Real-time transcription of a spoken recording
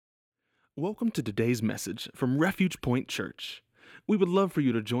Welcome to today's message from Refuge Point Church. We would love for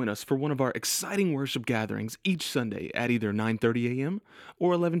you to join us for one of our exciting worship gatherings each Sunday at either 9:30 a.m.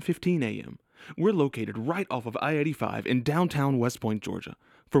 or 11:15 a.m. We're located right off of I-85 in downtown West Point, Georgia.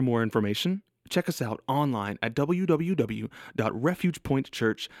 For more information, check us out online at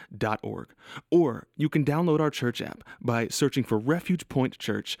www.refugepointchurch.org, or you can download our church app by searching for Refuge Point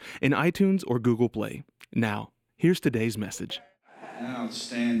Church in iTunes or Google Play. Now, here's today's message.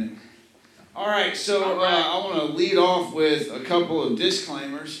 Outstanding. All right, so I want to lead off with a couple of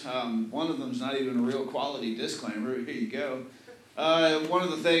disclaimers. One of them is not even a real quality disclaimer. Here you go. One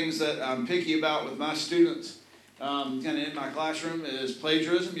of the things that I'm picky about with my students kind of in my classroom is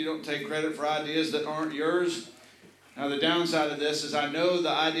plagiarism. You don't take credit for ideas that aren't yours. Now, the downside of this is I know the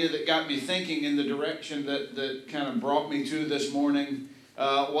idea that got me thinking in the direction that kind of brought me to this morning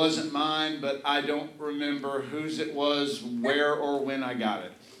wasn't mine, but I don't remember whose it was, where, or when I got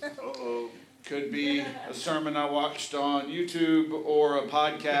it. Uh-oh. Could be a sermon I watched on YouTube, or a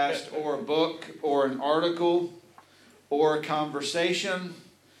podcast, or a book, or an article, or a conversation.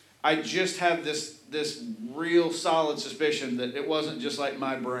 I just have this real solid suspicion that it wasn't just like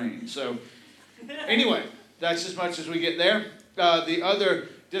my brain. So anyway, that's as much as we get there. The other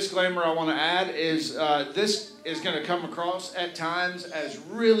disclaimer I want to add is this is going to come across at times as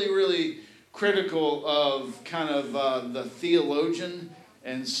really, really critical of kind of the theologian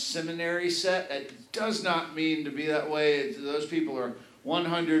and seminary set. It does not mean to be that way. Those people are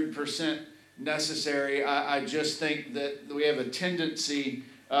 100% necessary. I just think that we have a tendency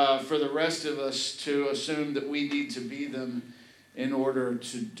for the rest of us to assume that we need to be them in order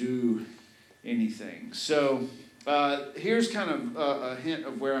to do anything. So here's kind of a hint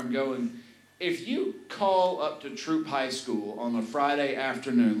of where I'm going. If you call up to Troop High School on a Friday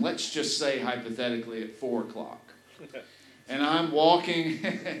afternoon, let's just say hypothetically at 4 o'clock, and I'm walking,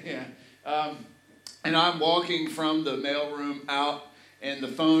 and I'm walking from the mailroom out, and the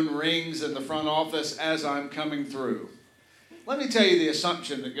phone rings in the front office as I'm coming through. Let me tell you the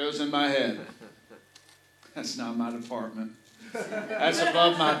assumption that goes in my head. That's not my department. That's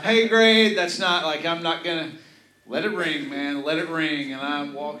above my pay grade. That's not like I'm not going to let it ring, man. Let it ring. And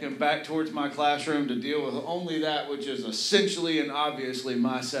I'm walking back towards my classroom to deal with only that which is essentially and obviously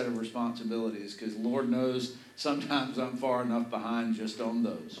my set of responsibilities, because Lord knows sometimes I'm far enough behind just on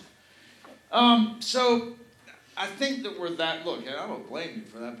those. So I think that we're that, look, and I don't blame you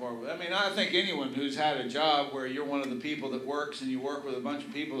for that part. I mean, I think anyone who's had a job where you're one of the people that works and you work with a bunch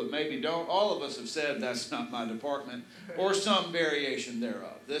of people that maybe don't, all of us have said that's not my department, or some variation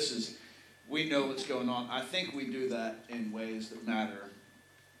thereof. We know what's going on. I think we do that in ways that matter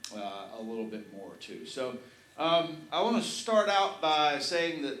a little bit more too. So I want to start out by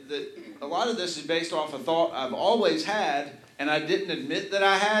saying that a lot of this is based off a thought I've always had, and I didn't admit that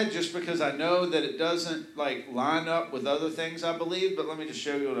I had just because I know that it doesn't line up with other things I believe, but let me just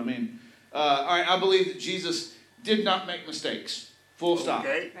show you what I mean. All right, I believe that Jesus did not make mistakes. Full stop.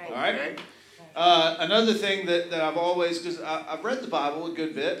 Okay. All right? Another thing that I've always, because I've read the Bible a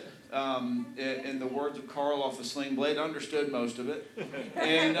good bit, in the words of Carl off the Sling Blade, understood most of it,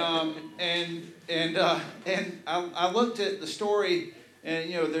 and I looked at the story, and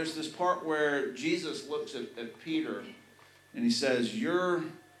there's this part where Jesus looks at Peter, and he says, "You're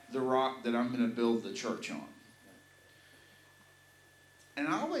the rock that I'm going to build the church on." And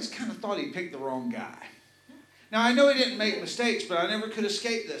I always kind of thought he picked the wrong guy. Now I know he didn't make mistakes, but I never could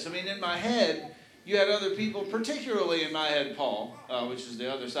escape this. I mean, in my head, you had other people, particularly in my head, Paul, which is the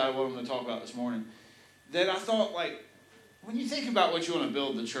other side of what I'm going to talk about this morning, that I thought, when you think about what you want to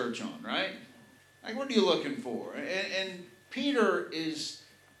build the church on, right? What are you looking for? And Peter is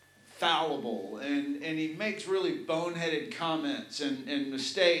fallible, and he makes really boneheaded comments and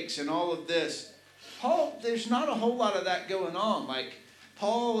mistakes and all of this. Paul, there's not a whole lot of that going on.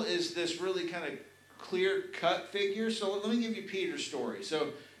 Paul is this really kind of clear-cut figure. So let me give you Peter's story.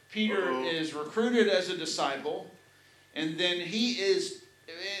 So Peter is recruited as a disciple, and then he is,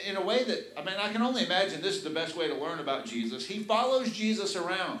 in a way that, I can only imagine this is the best way to learn about Jesus. He follows Jesus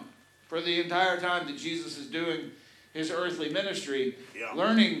around for the entire time that Jesus is doing his earthly ministry,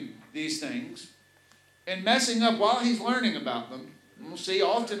 learning these things, and messing up while he's learning about them. And we'll see,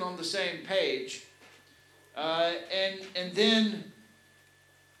 often on the same page. And then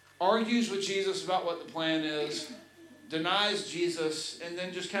argues with Jesus about what the plan is, denies Jesus, and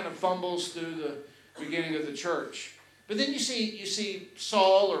then just kind of fumbles through the beginning of the church. But then you see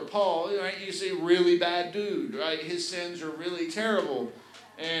Saul or Paul, right? You see really bad dude, right? His sins are really terrible,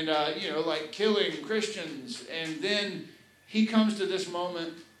 and killing Christians. And then he comes to this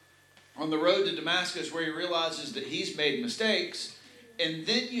moment on the road to Damascus where he realizes that he's made mistakes, And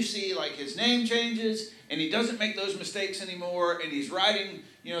then you see like his name changes, and he doesn't make those mistakes anymore, and he's writing,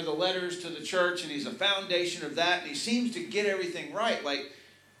 the letters to the church, and he's a foundation of that, and he seems to get everything right. Like,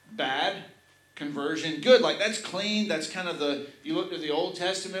 bad, conversion, good. Like, that's clean. That's kind of you look to the Old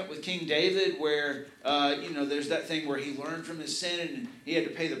Testament with King David where, there's that thing where he learned from his sin and he had to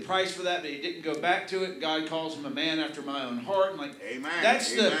pay the price for that, but he didn't go back to it. God calls him a man after my own heart. And like, Amen.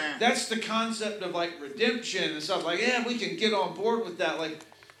 That's the concept of like redemption and stuff. Like, yeah, we can get on board with that. Like,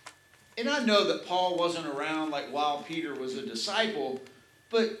 and I know that Paul wasn't around like while Peter was a disciple,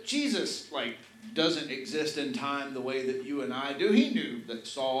 but Jesus, like, doesn't exist in time the way that you and I do. He knew that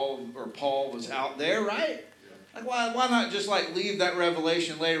Saul or Paul was out there, right? Like, why not just like leave that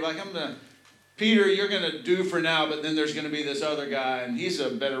revelation later? Like, Peter, you're gonna do for now, but then there's gonna be this other guy, and he's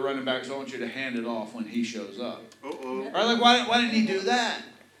a better running back, so I want you to hand it off when he shows up. Right? Like, why didn't he do that?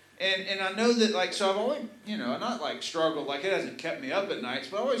 And I know that, like, so I've always, not like struggled, like it hasn't kept me up at nights,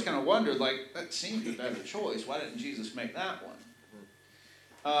 but I always kind of wondered, like, that seemed a better choice. Why didn't Jesus make that one?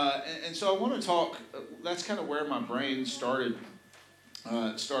 And so I want to talk, that's kind of where my brain started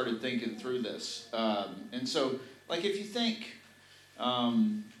thinking through this. And so, like, if you think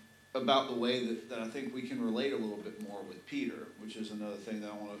about the way that I think we can relate a little bit more with Peter, which is another thing that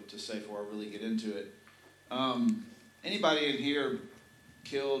I wanted to say before I really get into it. Anybody in here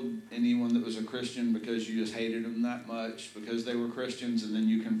killed anyone that was a Christian because you just hated them that much, because they were Christians, and then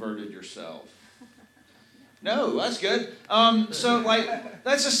you converted yourself? No, that's good. So, like,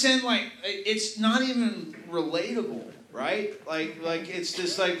 that's a sin, like, it's not even relatable, right? Like it's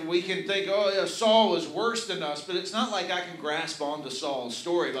just like we can think, oh, yeah, Saul was worse than us, but it's not like I can grasp onto Saul's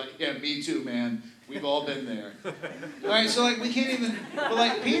story. Like, yeah, me too, man. We've all been there. Right? So, like, we can't even, but,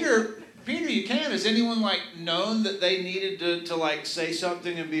 like, Peter, you can. Has anyone, like, known that they needed to like, say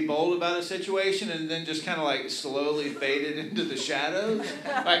something and be bold about a situation and then just kind of, like, slowly faded into the shadows?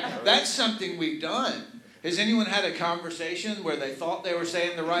 Like, that's something we've done. Has anyone had a conversation where they thought they were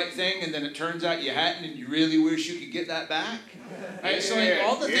saying the right thing and then it turns out you hadn't and you really wish you could get that back? Right? Yeah, so, like,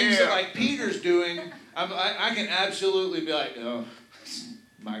 all the things that, like, Peter's doing, I can absolutely be like, oh,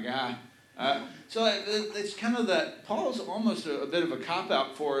 my guy. So, like, it's kind of that, Paul's almost a bit of a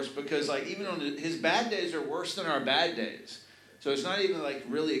cop-out for us because, like, even on his bad days are worse than our bad days. So it's not even, like,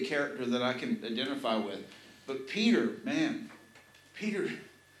 really a character that I can identify with. But Peter, man,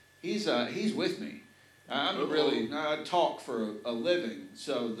 he's with me. I talk for a living,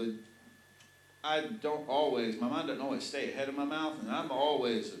 so my mind doesn't always stay ahead of my mouth, and I'm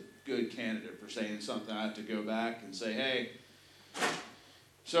always a good candidate for saying something. I have to go back and say, hey,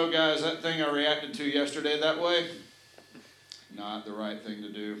 so guys, that thing I reacted to yesterday that way, not the right thing to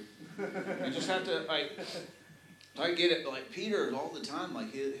do. You just have to, like, I get it, like, Peter all the time,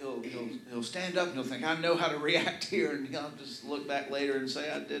 like, he'll stand up and he'll think, I know how to react here, and he'll just look back later and say,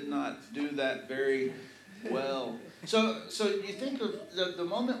 I did not do that very well. So you think of the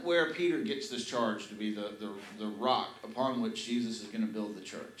moment where Peter gets this charge to be the rock upon which Jesus is going to build the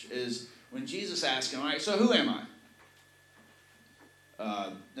church is when Jesus asks him, all right, so who am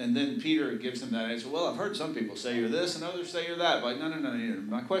I? And then Peter gives him that answer. Well, I've heard some people say you're this and others say you're that. But no.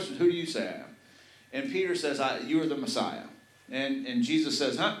 My question is, who do you say I am? And Peter says, you are the Messiah. And Jesus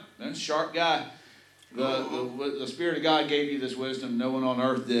says, that's a sharp guy. The Spirit of God gave you this wisdom. No one on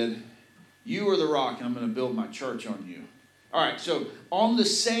earth did. You are the rock, and I'm going to build my church on you. All right, so on the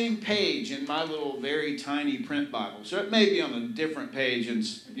same page in my little very tiny print Bible, so it may be on a different page in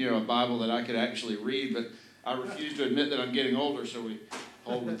a Bible that I could actually read, but I refuse to admit that I'm getting older, so we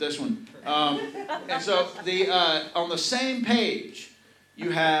hold with this one. And so on the same page, you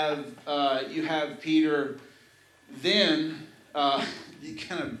have Peter. Then you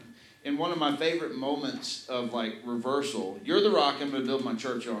kind of, in one of my favorite moments of like reversal, you're the rock, I'm going to build my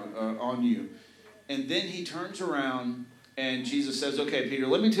church on you. And then he turns around and Jesus says, okay, Peter,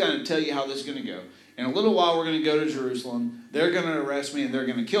 let me kind of tell you how this is going to go. In a little while, we're going to go to Jerusalem. They're going to arrest me and they're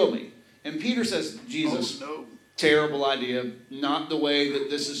going to kill me. And Peter says, Jesus, no. Terrible idea, not the way that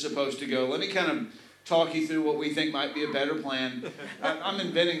this is supposed to go. Let me kind of talk you through what we think might be a better plan. I'm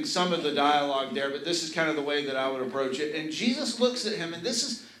inventing some of the dialogue there, but this is kind of the way that I would approach it. And Jesus looks at him, and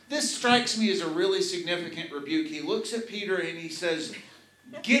this strikes me as a really significant rebuke. He looks at Peter and he says,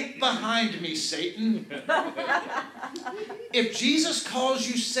 get behind me, Satan. If Jesus calls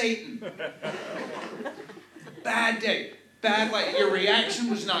you Satan, bad day. Bad, like your reaction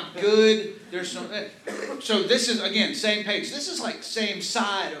was not good. There's some. So this is, again, same page. This is like same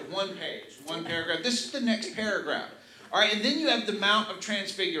side of one page, one paragraph. This is the next paragraph. All right, and then you have the Mount of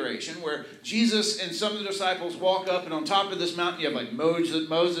Transfiguration, where Jesus and some of the disciples walk up, and on top of this mountain, you have like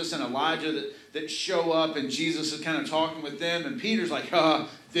Moses and Elijah that show up, and Jesus is kind of talking with them, and Peter's like,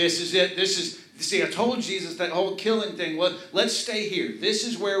 this is it. See, I told Jesus that whole killing thing. Well, let's stay here. This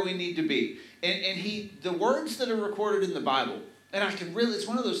is where we need to be. And the words that are recorded in the Bible, and it's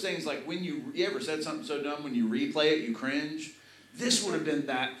one of those things like when you ever said something so dumb, when you replay it, you cringe. This would have been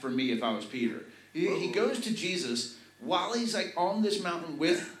that for me if I was Peter. He goes to Jesus while he's like on this mountain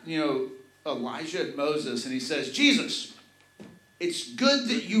with, Elijah and Moses, and he says, Jesus, it's good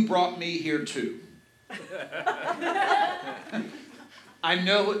that you brought me here too. I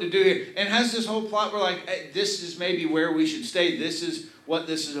know what to do here. And it has this whole plot where like, hey, this is maybe where we should stay. This is what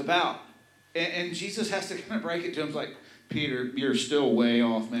this is about. And Jesus has to kind of break it to him. It's like, Peter, you're still way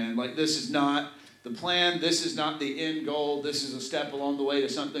off, man. Like, this is not the plan. This is not the end goal. This is a step along the way to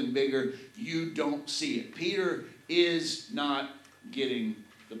something bigger. You don't see it. Peter is not getting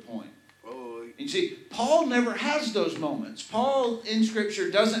the point. And you see, Paul never has those moments. Paul in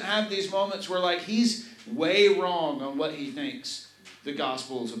Scripture doesn't have these moments where like he's way wrong on what he thinks the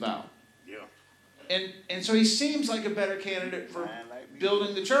gospel is about. Yeah. And so he seems like a better candidate for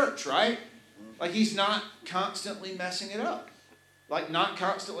building the church, right? Like he's not constantly messing it up. Like not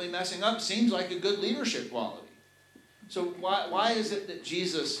constantly messing up seems like a good leadership quality. So why is it that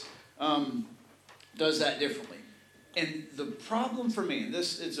Jesus does that differently? And the problem for me, and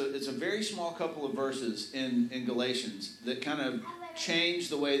it's a very small couple of verses in Galatians that kind of change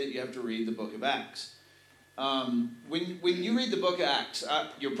the way that you have to read the book of Acts. When you read the book of Acts,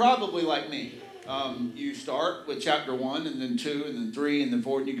 you're probably like me. You start with chapter 1, and then 2, and then 3, and then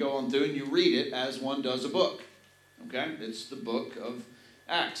 4, and you go on through, and you read it as one does a book. Okay? It's the book of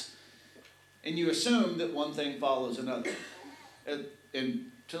Acts. And you assume that one thing follows another.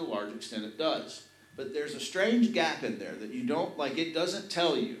 And to a large extent it does. But there's a strange gap in there that you don't, like, it doesn't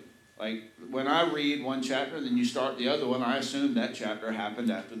tell you. Like, when I read one chapter and then you start the other one, I assume that chapter happened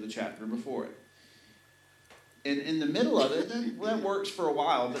after the chapter before it. And in the middle of it, that works for a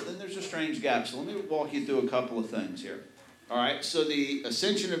while, but then there's a strange gap. So let me walk you through a couple of things here. All right, so the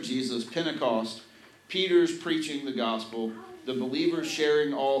ascension of Jesus, Pentecost, Peter's preaching the gospel, the believers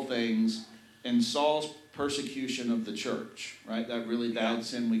sharing all things, and Saul's persecution of the church, right? That really bad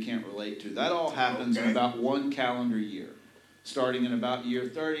sin we can't relate to. That all happens in about one calendar year, starting in about year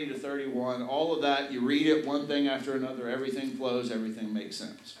 30 to 31. All of that, you read it one thing after another, everything flows, everything makes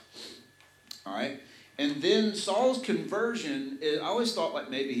sense. All right? And then Saul's conversion, I always thought like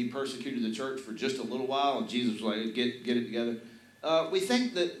maybe he persecuted the church for just a little while and Jesus was like, get it together. We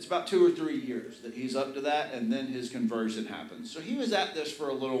think that it's about 2 or 3 years that he's up to that, and then his conversion happens. So he was at this for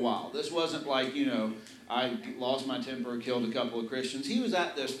a little while. This wasn't like, I lost my temper, killed a couple of Christians. He was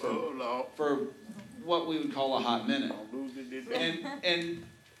at this for what we would call a hot minute. And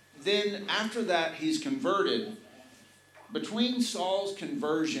then after that, he's converted. Between Saul's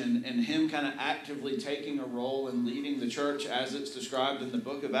conversion and him kind of actively taking a role in leading the church as it's described in the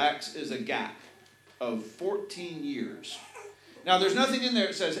book of Acts is a gap of 14 years. Now, there's nothing in there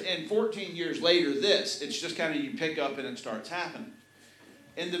that says, and 14 years later this. It's just kind of you pick up and it starts happening.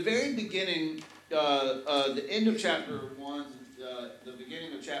 In the very beginning, the end of chapter 1, the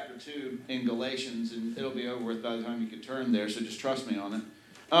beginning of chapter 2 in Galatians, and it'll be over with by the time you can turn there, so just trust me on it.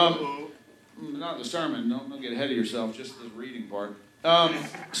 Not the sermon, don't get ahead of yourself, just the reading part.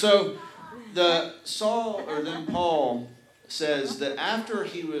 So Paul says that after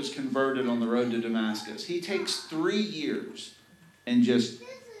he was converted on the road to Damascus, he takes 3 years and just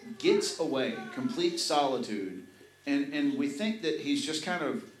gets away, complete solitude. And we think that he's just kind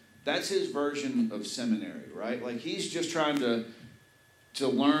of, that's his version of seminary, right? Like he's just trying to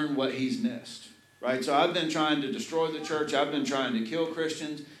learn what he's missed, right? So I've been trying to destroy the church. I've been trying to kill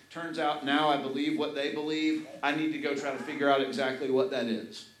Christians. Turns out now I believe what they believe. I need to go try to figure out exactly what that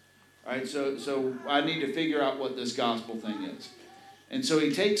is. Right? So I need to figure out what this gospel thing is. And so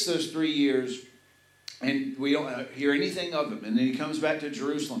he takes those 3 years, and we don't hear anything of him. And then he comes back to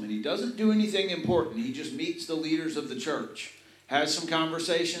Jerusalem, and he doesn't do anything important. He just meets the leaders of the church, has some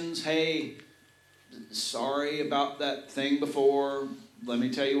conversations. Hey, sorry about that thing before. Let me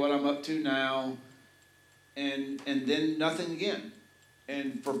tell you what I'm up to now. And then nothing again.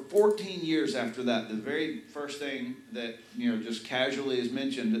 And for 14 years after that, the very first thing that, just casually is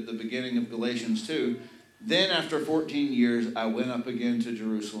mentioned at the beginning of Galatians 2, then after 14 years, I went up again to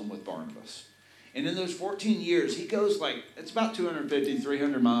Jerusalem with Barnabas. And in those 14 years, he goes it's about 250,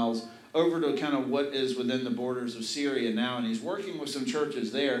 300 miles over to kind of what is within the borders of Syria now. And he's working with some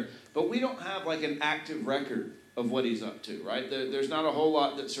churches there, but we don't have an active record of what he's up to, right? There's not a whole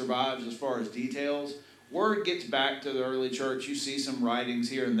lot that survives as far as details. word gets back to the early church. You see some writings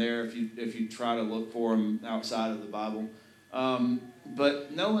here and there if you try to look for them outside of the Bible.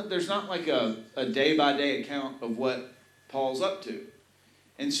 But no, there's not like a day-by-day account of what Paul's up to.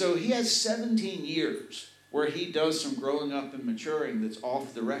 And so he has 17 years where he does some growing up and maturing that's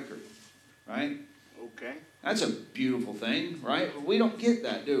off the record, right? Okay. That's a beautiful thing, right? We don't get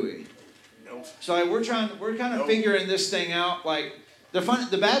that, do we? No. So like, we're kind of figuring this thing out. Like the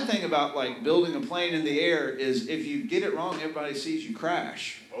bad thing about like building a plane in the air is if you get it wrong, everybody sees you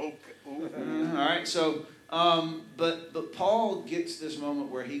crash. Okay. All right. So, but Paul gets this moment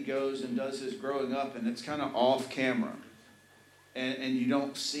where he goes and does his growing up, and it's kind of off camera, and you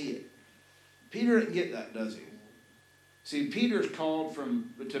don't see it. Peter didn't get that, does he? See, Peter's called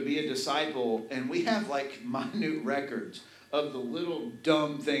to be a disciple, and we have like minute records of the little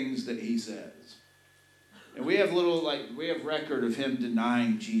dumb things that he says. And we have record of him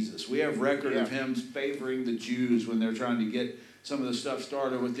denying Jesus. We have record of him favoring the Jews when they're trying to get some of the stuff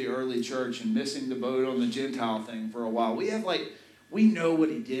started with the early church and missing the boat on the Gentile thing for a while. We know what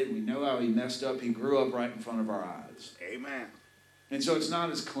he did. We know how he messed up. He grew up right in front of our eyes. Amen. And so it's not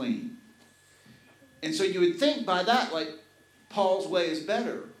as clean. And so you would think by that, like, Paul's way is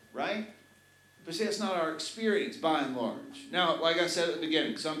better, right? But see, that's not our experience by and large. Now, like I said at the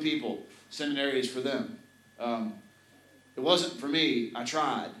beginning, some people, seminary is for them. It wasn't for me. I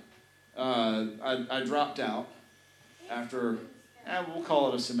tried. I dropped out after, we'll call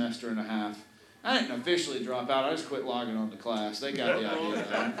it a semester and a half. I didn't officially drop out. I just quit logging on to class. They got the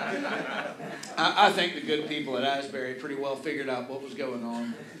idea. I think the good people at Asbury pretty well figured out what was going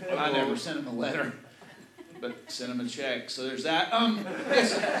on. I never sent them a letter, but sent them a check. So there's that.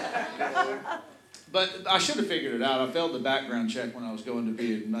 But I should have figured it out. I failed the background check when I was going to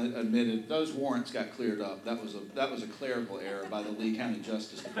be admitted. Those warrants got cleared up. That was a clerical error by the Lee County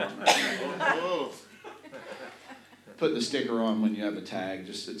Justice Department. Put the sticker on when you have a tag,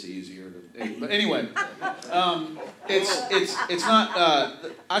 just it's easier to. But anyway, it's not.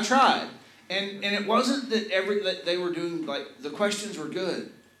 I tried, and it wasn't that they were doing like the questions were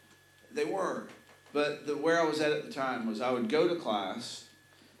good, they were, but where I was at the time was I would go to class,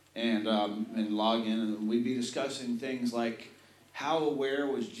 and log in, and we'd be discussing things like how aware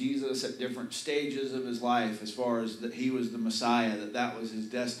was Jesus at different stages of his life as far as that he was the Messiah, that was his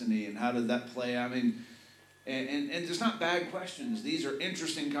destiny, and how did that play? I mean. And it's not bad questions. These are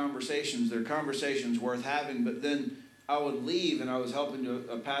interesting conversations. They're conversations worth having. But then I would leave, and I was helping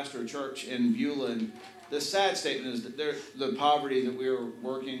to pastor a church in Beulah. And the sad statement is that the poverty that we were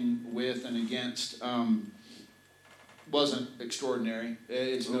working with and against wasn't extraordinary.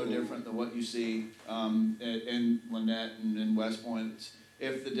 It's no different than what you see in Lynette and in West Point.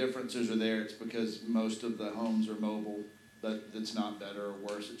 If the differences are there, it's because most of the homes are mobile. But it's not better or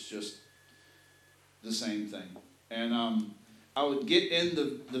worse. It's just the same thing. And I would get in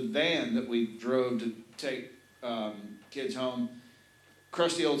the van that we drove to take kids home.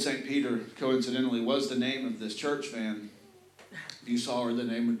 Crusty Old St. Peter, coincidentally, was the name of this church van. If you saw her, the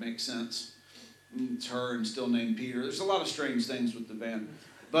name would make sense. It's her and still named Peter. There's a lot of strange things with the van.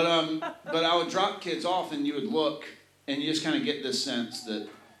 But I would drop kids off, and you would look, and you just kind of get this sense that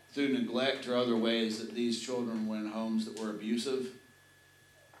through neglect or other ways that these children were in homes that were abusive.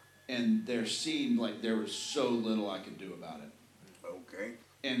 And there seemed like there was so little I could do about it. Okay.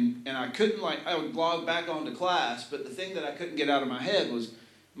 And I couldn't, I would log back onto class, but the thing that I couldn't get out of my head was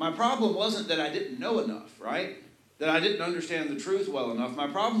my problem wasn't that I didn't know enough, right? That I didn't understand the truth well enough. My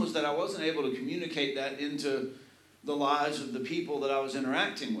problem was that I wasn't able to communicate that into the lives of the people that I was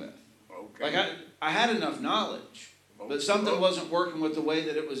interacting with. Okay. Like I had enough knowledge, but something wasn't working with the way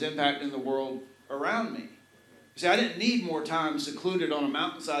that it was impacting the world around me. See, I didn't need more time secluded on a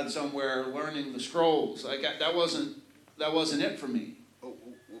mountainside somewhere learning the scrolls. That wasn't it for me.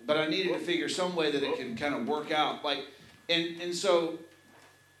 But I needed to figure some way that it could kind of work out. And so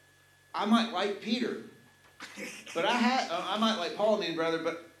I might like Peter, but I might like Paul, mean brother,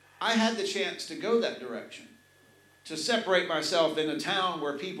 but I had the chance to go that direction, to separate myself in a town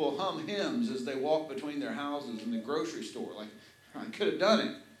where people hum hymns as they walk between their houses in the grocery store. Like I could have done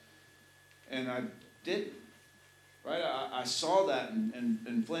it, and I didn't. Right, I saw that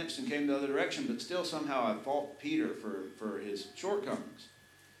and flinched and came the other direction, but still somehow I fault Peter for his shortcomings.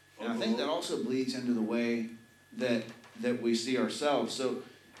 And I think that also bleeds into the way that we see ourselves. So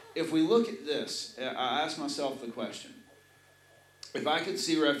if we look at this, I ask myself the question, if I could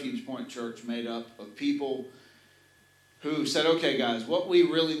see Refuge Point Church made up of people who said, okay guys, what we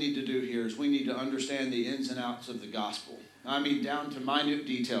really need to do here is we need to understand the ins and outs of the gospel. I mean down to minute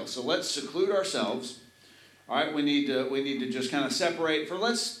details. So let's seclude ourselves. All right, we need to just kind of separate for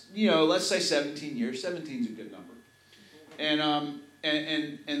let's say 17 years. 17 is a good number,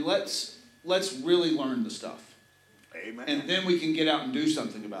 and let's really learn the stuff. Amen. And then we can get out and do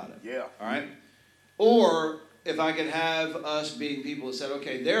something about it. Yeah. All right. Or if I could have us being people that said,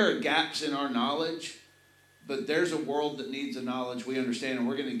 okay, there are gaps in our knowledge, but there's a world that needs the knowledge we understand, and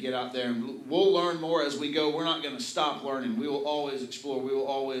we're going to get out there and we'll learn more as we go. We're not going to stop learning. We will always explore. We will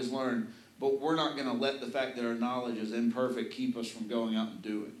always learn. But we're not going to let the fact that our knowledge is imperfect keep us from going out and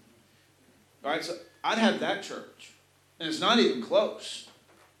doing. All right, so I'd have that church. And it's not even close.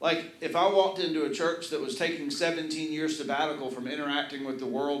 Like, if I walked into a church that was taking 17 years sabbatical from interacting with the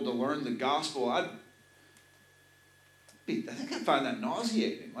world to learn the gospel, I think I'd find that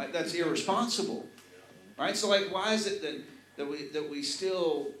nauseating. Like, that's irresponsible. All right, so like, why is it that we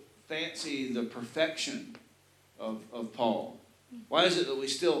still fancy the perfection of Paul? Why is it that we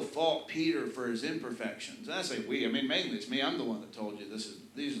still fault Peter for his imperfections? And I say we. I mean, mainly it's me. I'm the one that told you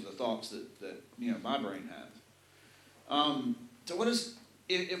these are the thoughts that my brain has. So what is,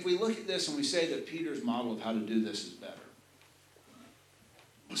 if we look at this and we say that Peter's model of how to do this is better,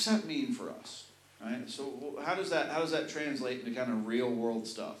 what's that mean for us? Right? So how does that translate into kind of real world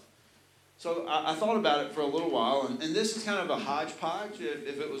stuff? So I thought about it for a little while, and this is kind of a hodgepodge.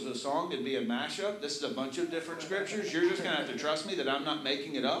 If it was a song, it'd be a mashup. This is a bunch of different scriptures. You're just going to have to trust me that I'm not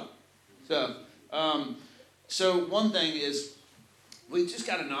making it up. So one thing is, we just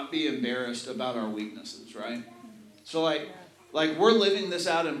got to not be embarrassed about our weaknesses, right? So like we're living this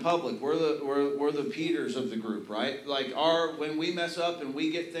out in public. We're the Peters of the group, right? Like when we mess up and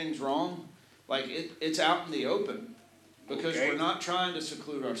we get things wrong, like it's out in the open. Because we're not trying to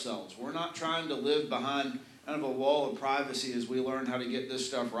seclude ourselves. We're not trying to live behind kind of a wall of privacy as we learn how to get this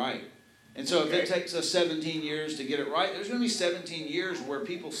stuff right. And so if it takes us 17 years to get it right, there's going to be 17 years where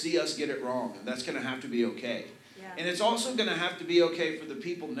people see us get it wrong. And that's going to have to be okay. Yeah. And it's also going to have to be okay for the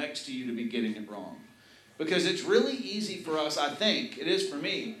people next to you to be getting it wrong. Because it's really easy for us, I think, it is for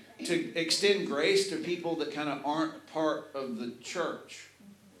me, to extend grace to people that kind of aren't part of the church.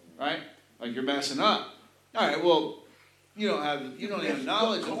 Right? Like, you're messing up. All right, well, you don't have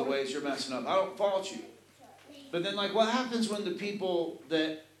knowledge of the ways you're messing up. I don't fault you. But then, like, what happens when the people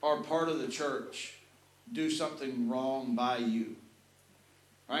that are part of the church do something wrong by you?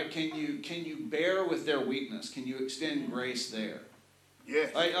 Right? Can you bear with their weakness? Can you extend grace there?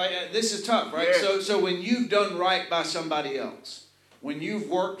 Yes. This is tough, right? Yes. So when you've done right by somebody else, when you've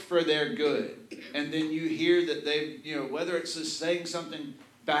worked for their good, and then you hear that they've, whether it's just saying something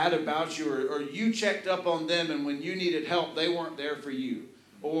bad about you, or you checked up on them, and when you needed help, they weren't there for you.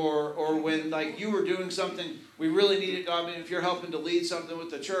 Or when, like, you were doing something, we really needed, I mean, if you're helping to lead something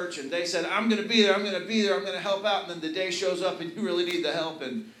with the church, and they said, I'm going to be there, I'm going to help out, and then the day shows up, and you really need the help,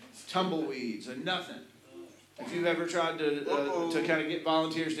 and tumbleweeds, and nothing. If you've ever tried to kind of get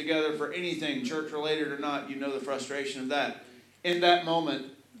volunteers together for anything, church-related or not, you know the frustration of that. In that moment,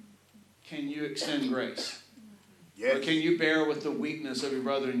 can you extend grace? Yes. Or can you bear with the weakness of your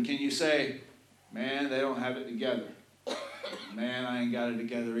brother? And can you say, man, they don't have it together. Man, I ain't got it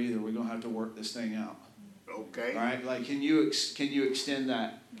together either. We're going to have to work this thing out. Okay. All right? Like, can you extend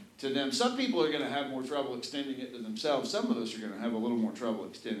that to them? Some people are going to have more trouble extending it to themselves. Some of us are going to have a little more trouble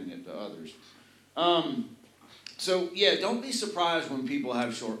extending it to others. So, don't be surprised when people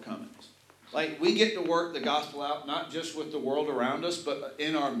have shortcomings. Like, we get to work the gospel out, not just with the world around us, but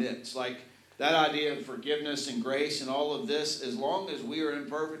in our midst. Like, that idea of forgiveness and grace and all of this, as long as we are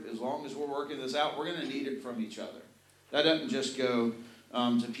imperfect, as long as we're working this out, we're going to need it from each other. That doesn't just go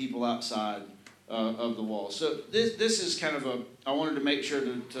to people outside of the wall. So this is kind of I wanted to make sure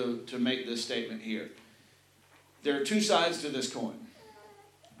to make this statement here. There are two sides to this coin.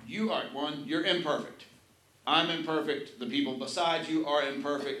 You're imperfect. I'm imperfect. The people beside you are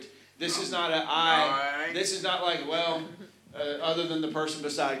imperfect. This is not This is not like, well, other than the person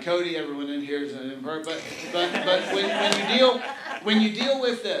beside Cody, everyone in here is an imperfect. But when you deal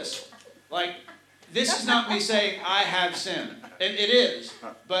with this, like, this is not me saying I have sinned. It is,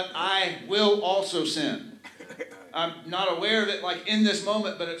 but I will also sin. I'm not aware of it like in this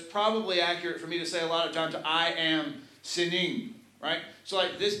moment, but it's probably accurate for me to say a lot of times I am sinning. Right? So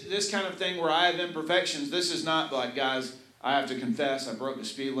like this kind of thing where I have imperfections, this is not like, guys, I have to confess I broke the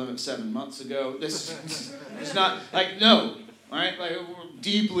speed limit 7 months ago. This is not like, no. Right? Like, we're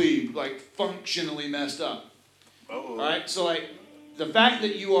deeply, like, functionally messed up. All right? So like, the fact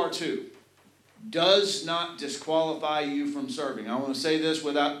that you are too does not disqualify you from serving. I want to say this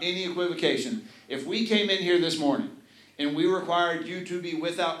without any equivocation. If we came in here this morning and we required you to be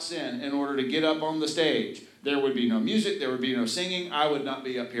without sin in order to get up on the stage, there would be no music, there would be no singing, I would not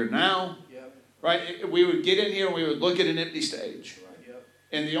be up here now. Yep. right? We would get in here and we would look at an empty stage.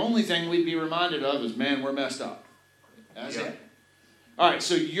 And the only thing we'd be reminded of is, man, we're messed up. That's it. All right,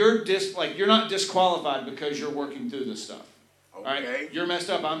 so you're not disqualified because you're working through this stuff. Okay. All right, you're messed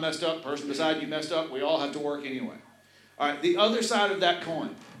up, I'm messed up, person beside you messed up, we all have to work anyway. All right, the other side of that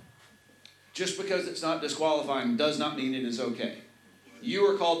coin, just because it's not disqualifying does not mean it is okay. You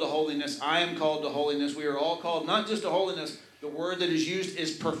are called to holiness, I am called to holiness, we are all called not just to holiness, the word that is used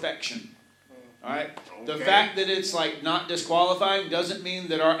is perfection. All right? The fact that it's like not disqualifying doesn't mean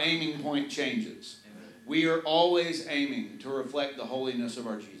that our aiming point changes. We are always aiming to reflect the holiness of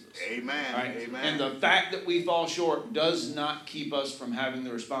our Jesus. Amen. Right? Amen. And the fact that we fall short does not keep us from having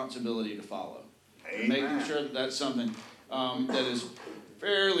the responsibility to follow. Amen. Making sure that that's something that is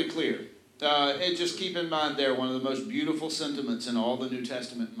fairly clear. And just keep in mind there, one of the most beautiful sentiments in all the New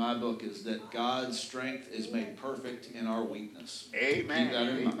Testament in my book is that God's strength is made perfect in our weakness. Amen. Keep that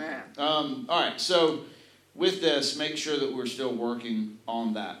in mind. Amen. All right, so with this, make sure that we're still working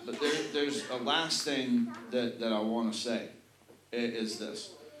on that. But there's a last thing that I want to say is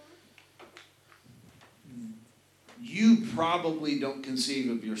this. You probably don't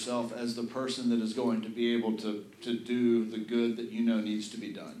conceive of yourself as the person that is going to be able to do the good that you know needs to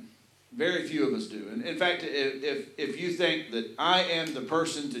be done. Very few of us do. And in fact, if you think that I am the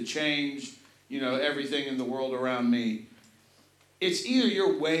person to change, everything in the world around me, it's either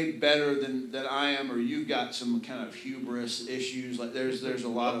you're way better than I am, or you've got some kind of hubris issues. Like there's a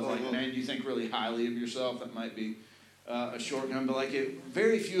lot of man, you think really highly of yourself. That might be a shortcoming, but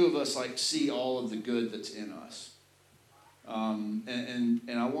very few of us see all of the good that's in us. And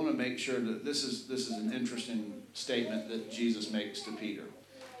I want to make sure that this is an interesting statement that Jesus makes to Peter.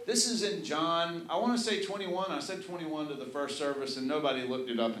 This is in John, I want to say 21. I said 21 to the first service, and nobody looked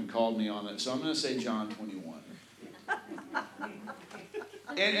it up and called me on it. So I'm going to say John 21.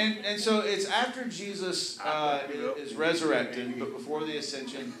 And so it's after Jesus is resurrected, but before the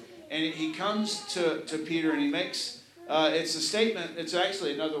ascension. And he comes to Peter and he makes, it's a statement. It's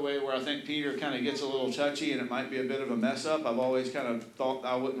actually another way where I think Peter kind of gets a little touchy and it might be a bit of a mess up. I've always kind of thought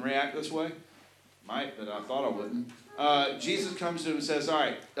I wouldn't react this way. Might, but I thought I wouldn't. Jesus comes to him and says, all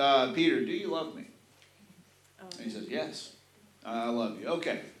right, Peter, do you love me? And he says, yes, I love you.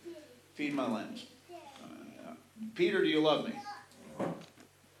 Okay, feed my lambs. Peter, do you love me?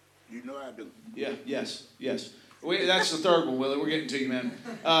 You know I do. Yeah, yes. That's the third one, Willie. We're getting to you, man.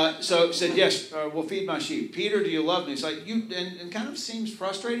 So he said, yes, we'll feed my sheep. Peter, do you love me? It's like, and kind of seems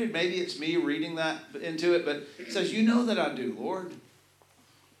frustrated. Maybe it's me reading that into it, but it says, you know that I do, Lord.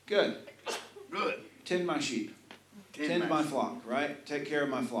 Good. Tend my sheep. Tend my flock, right? Take care of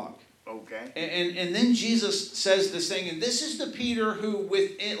my flock. Okay. And then Jesus says this thing, and this is the Peter who,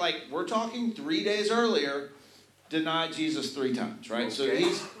 we're talking 3 days earlier, denied Jesus 3 times, right? Okay. So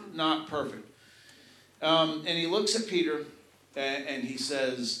he's not perfect. And he looks at Peter, and he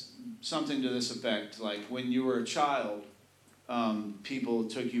says something to this effect, like, when you were a child, people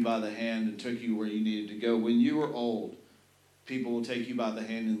took you by the hand and took you where you needed to go. When you were old, people will take you by the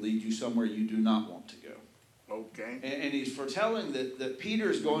hand and lead you somewhere you do not want to go. Okay. And he's foretelling that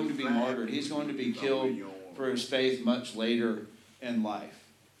Peter is going to be martyred. He's going to be killed for his faith much later in life.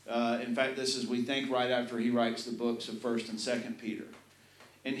 In fact, this is, we think, right after he writes the books of 1st and 2nd Peter.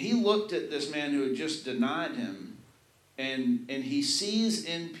 And he looked at this man who had just denied him, and he sees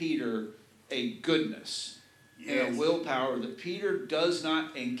in Peter a goodness and a willpower that Peter does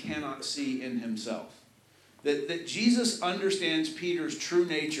not and cannot see in himself. That Jesus understands Peter's true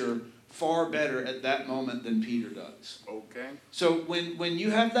nature far better at that moment than Peter does. Okay. So when you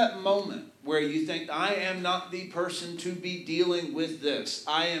have that moment where you think, I am not the person to be dealing with this,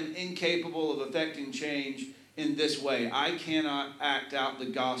 I am incapable of affecting change in this way, I cannot act out the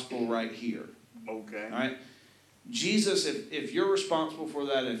gospel right here. Okay. All right? Jesus, if you're responsible for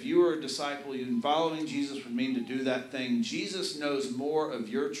that, if you are a disciple, and following Jesus would mean to do that thing, Jesus knows more of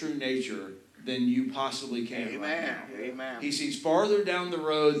your true nature than you possibly can. Amen. Right now. Amen. He sees farther down the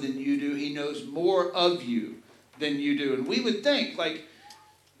road than you do. He knows more of you than you do. And we would think, like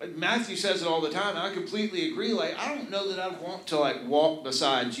Matthew says it all the time, and I completely agree, I don't know that I'd want to walk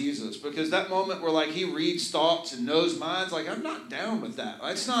beside Jesus, because that moment where he reads thoughts and knows minds, I'm not down with that.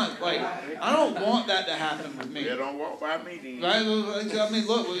 It's not I don't want that to happen with me. They don't walk by me then. Right? I mean,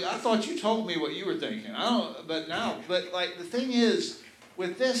 look, I thought you told me what you were thinking. But the thing is,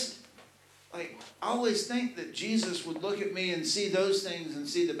 with this, I always think that Jesus would look at me and see those things and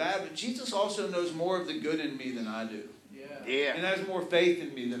see the bad, but Jesus also knows more of the good in me than I do. Yeah. And has more faith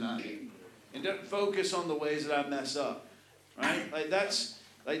in me than I do. And doesn't focus on the ways that I mess up. Right?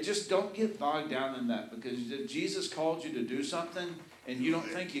 Just don't get bogged down in that, because if Jesus called you to do something, and you don't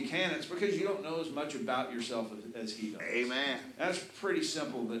think you can, it's because you don't know as much about yourself as he does. Amen. That's pretty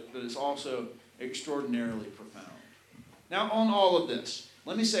simple, but it's also extraordinarily profound. Now, on all of this,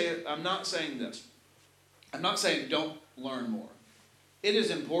 let me say, I'm not saying this. I'm not saying don't learn more. It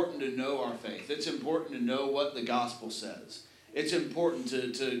is important to know our faith. It's important to know what the gospel says. It's important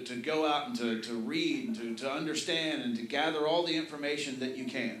to go out and to read and to understand and to gather all the information that you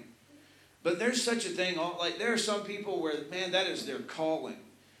can. But there's such a thing, like there are some people where, man, that is their calling.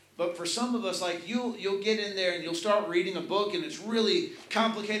 But for some of us, like you'll get in there and you'll start reading a book and it's really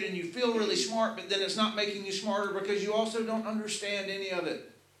complicated and you feel really smart, but then it's not making you smarter because you also don't understand any of it.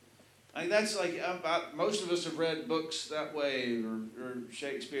 Like that's like most of us have read books that way, or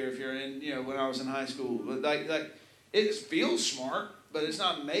Shakespeare if you're in, when I was in high school. But like it feels smart, but it's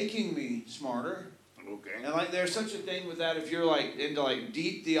not making me smarter. Okay. And like there's such a thing with that if you're like into like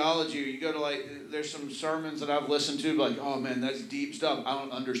deep theology, or you go to like there's some sermons that I've listened to like, oh man, that's deep stuff. I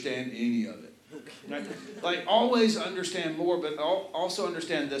don't understand any of it. Like always understand more, but also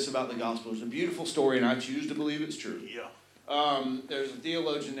understand this about the gospel. It's a beautiful story, and I choose to believe it's true. Yeah. There's a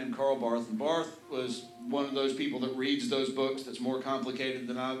theologian named Karl Barth, and Barth was one of those people that reads those books that's more complicated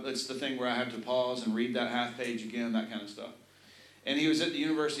than that's the thing where I have to pause and read that half page again, that kind of stuff. And he was at the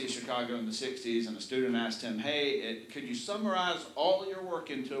University of Chicago in the 60s, and a student asked him, hey, could you summarize all your work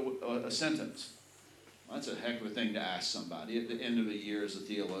into a sentence? Well, that's a heck of a thing to ask somebody at the end of a year as a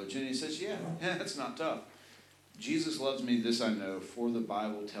theologian. And he says, yeah, that's not tough. Jesus loves me, this I know, for the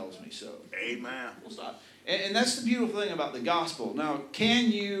Bible tells me so. Amen. We'll stop. And that's the beautiful thing about the gospel. Now,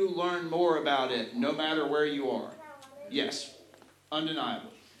 can you learn more about it no matter where you are? Yes, undeniably.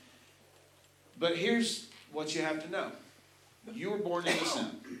 But here's what you have to know. You were born into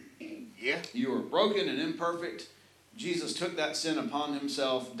sin. Yeah. You were broken and imperfect. Jesus took that sin upon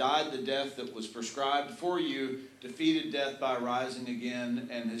himself, died the death that was prescribed for you, defeated death by rising again,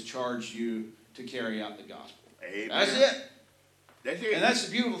 and has charged you to carry out the gospel. Amen. That's it. That's it. And that's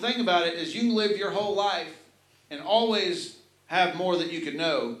the beautiful thing about it is you can live your whole life and always have more that you could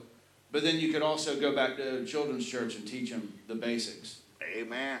know, but then you could also go back to children's church and teach them the basics.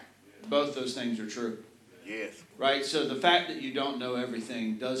 Amen. Both those things are true. Yes. Right? So the fact that you don't know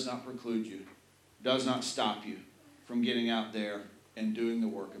everything does not preclude you, does not stop you from getting out there and doing the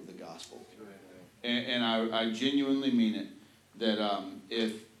work of the gospel. And I genuinely mean it, that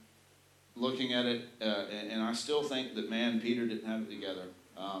if looking at it, and I still think that, man, Peter didn't have it together.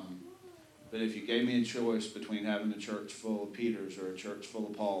 But if you gave me a choice between having a church full of Peters or a church full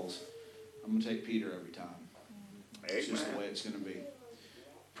of Pauls, I'm going to take Peter every time. Amen. It's just the way it's going to be.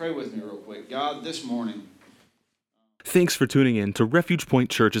 Pray with me real quick. God, this morning, Thanks for tuning in to Refuge Point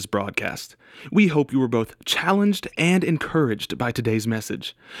Church's broadcast. We hope you were both challenged and encouraged by today's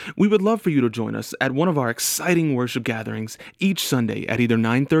message. We would love for you to join us at one of our exciting worship gatherings each Sunday at either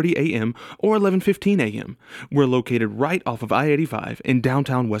 9:30 a.m. or 11:15 a.m. We're located right off of I-85 in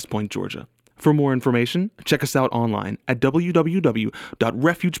downtown West Point, Georgia. For more information, check us out online at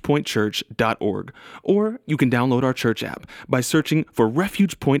www.refugepointchurch.org, or you can download our church app by searching for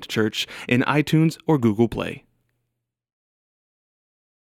Refuge Point Church in iTunes or Google Play.